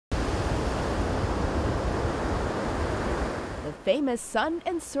The famous sun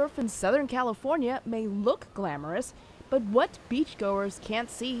and surf in Southern California may look glamorous, but what beachgoers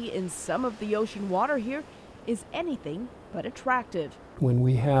can't see in some of the ocean water here is anything but attractive. When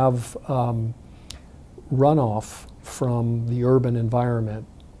we have runoff from the urban environment,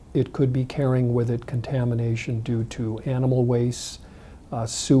 it could be carrying with it contamination due to animal waste,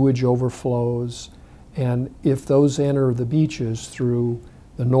 sewage overflows, and if those enter the beaches through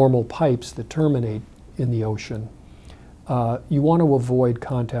the normal pipes that terminate in the ocean, you want to avoid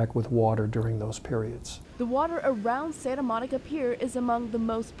contact with water during those periods. The water around Santa Monica Pier is among the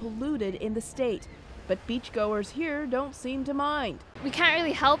most polluted in the state, but beachgoers here don't seem to mind. We can't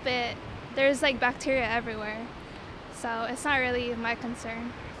really help it. There's like bacteria everywhere, so it's not really my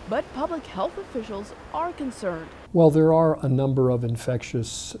concern. But public health officials are concerned. Well, there are a number of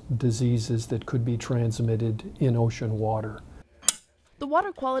infectious diseases that could be transmitted in ocean water. The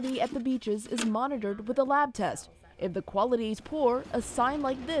water quality at the beaches is monitored with a lab test. If the quality is poor, a sign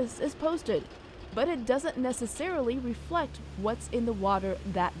like this is posted. But it doesn't necessarily reflect what's in the water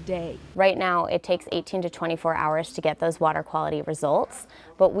that day. Right now, it takes 18 to 24 hours to get those water quality results,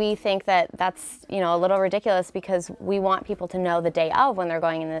 but we think that that's, a little ridiculous because we want people to know the day of when they're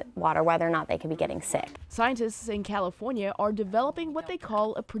going in the water whether or not they could be getting sick. Scientists in California are developing what they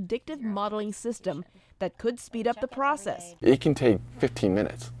call a predictive modeling system that could speed up the process. It can take 15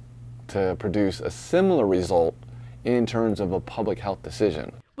 minutes to produce a similar result in terms of a public health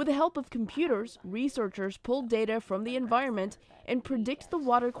decision. With the help of computers, researchers pull data from the environment and predict the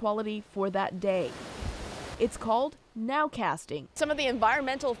water quality for that day. It's called nowcasting. Some of the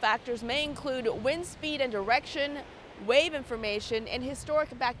environmental factors may include wind speed and direction, wave information, and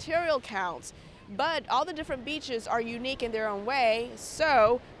historic bacterial counts. But all the different beaches are unique in their own way,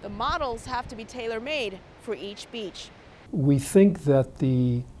 so the models have to be tailor-made for each beach. We think that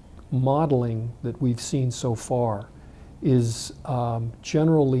the modeling that we've seen so far is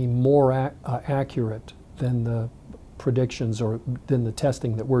generally more accurate than the predictions or than the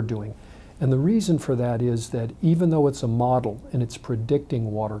testing that we're doing. And the reason for that is that even though it's a model and it's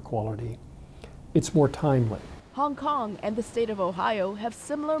predicting water quality, it's more timely. Hong Kong and the state of Ohio have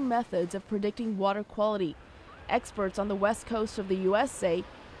similar methods of predicting water quality. Experts on the west coast of the U.S. say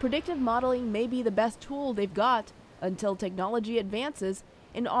predictive modeling may be the best tool they've got until technology advances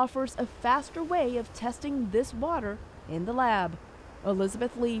and offers a faster way of testing this water in the lab.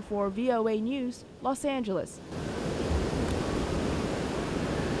 Elizabeth Lee for VOA News, Los Angeles.